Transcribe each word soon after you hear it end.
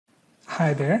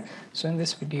Hi there. So in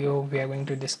this video we are going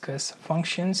to discuss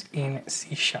functions in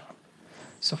C#.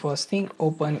 So first thing,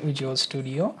 open Visual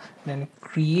Studio, then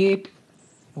create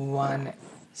one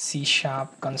C#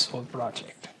 console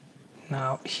project.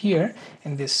 Now here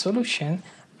in this solution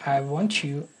I want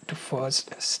you to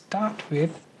first start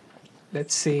with,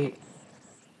 let's say,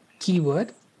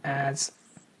 keyword as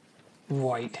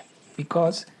void,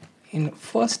 because in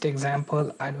first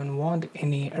example I don't want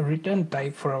any return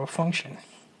type for our function.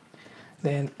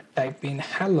 Then type in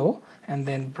hello and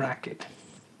then bracket.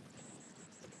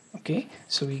 Okay,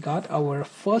 so we got our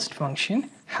first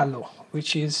function hello,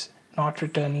 which is not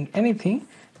returning anything,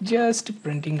 just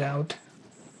printing out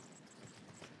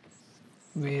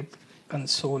with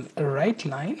console write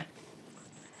line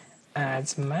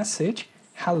as message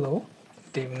hello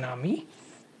Devnami.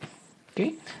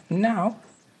 Okay, now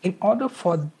in order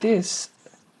for this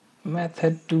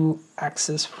method to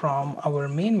access from our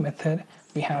main method,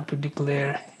 we have to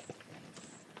declare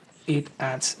it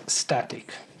as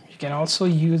static. You can also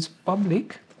use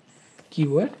public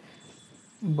keyword,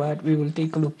 but we will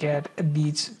take a look at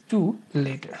these two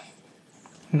later.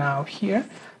 Now here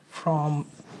from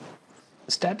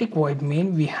static void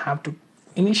main we have to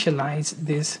initialize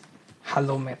this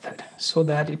hello method so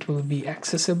that it will be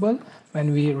accessible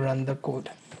when we run the code.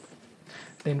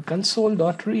 Then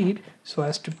console.read so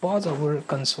as to pause our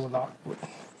console output.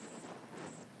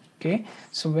 Okay,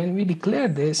 so when we declare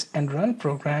this and run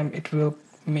program, it will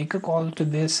make a call to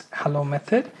this hello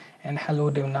method and hello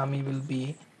Devnami will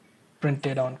be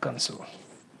printed on console.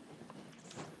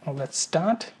 Now let's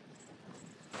start.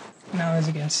 Now as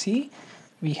you can see,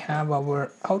 we have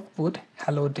our output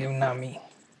hello Devnami.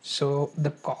 So the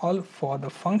call for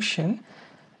the function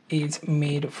is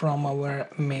made from our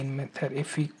main method.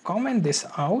 If we comment this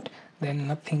out, then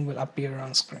nothing will appear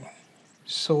on screen.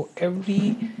 So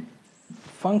every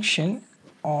function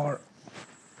or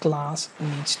class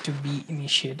needs to be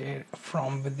initiated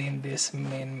from within this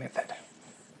main method.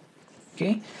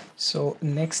 Okay, so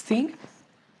next thing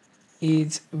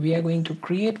is we are going to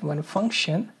create one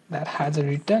function that has a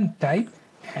return type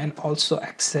and also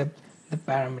accept the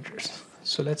parameters.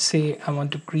 So let's say I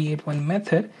want to create one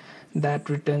method that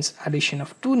returns addition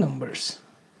of two numbers.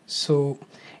 So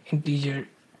integer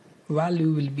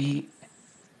value will be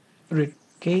written.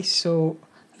 Okay, so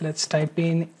let's type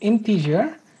in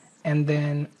integer and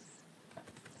then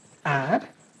add,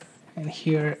 and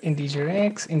here integer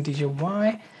x, integer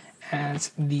y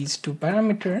as these two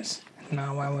parameters.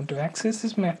 Now I want to access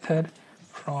this method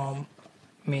from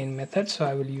main method, so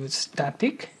I will use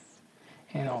static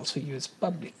and also use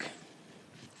public.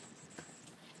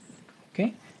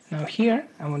 Okay, now here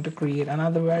I want to create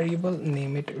another variable,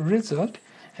 name it result,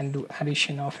 and do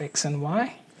addition of x and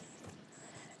y,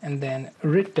 and then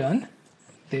return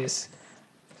this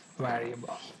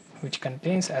variable which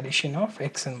contains addition of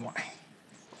x and y.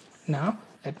 Now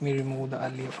let me remove the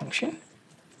earlier function,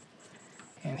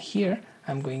 and here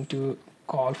I'm going to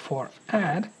call for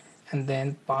add and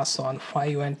then pass on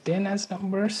 5 and 10 as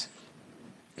numbers.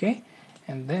 Okay,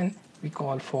 and then we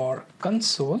call for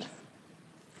console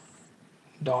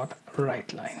dot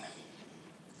write line.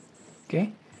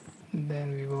 Okay,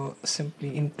 then we will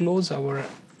simply enclose our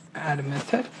add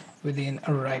method within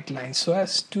a write line so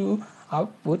as to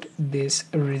output this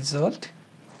result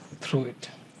through it.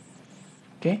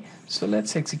 Okay, so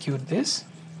let's execute this,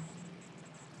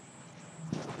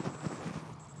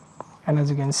 and as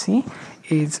you can see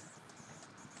it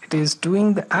is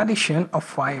doing the addition of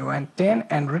 5 and 10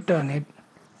 and return it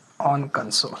on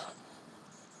console.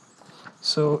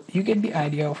 So you get the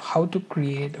idea of how to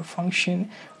create a function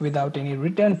without any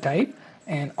return type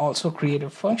and also create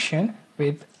a function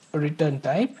with a return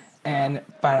type and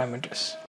parameters.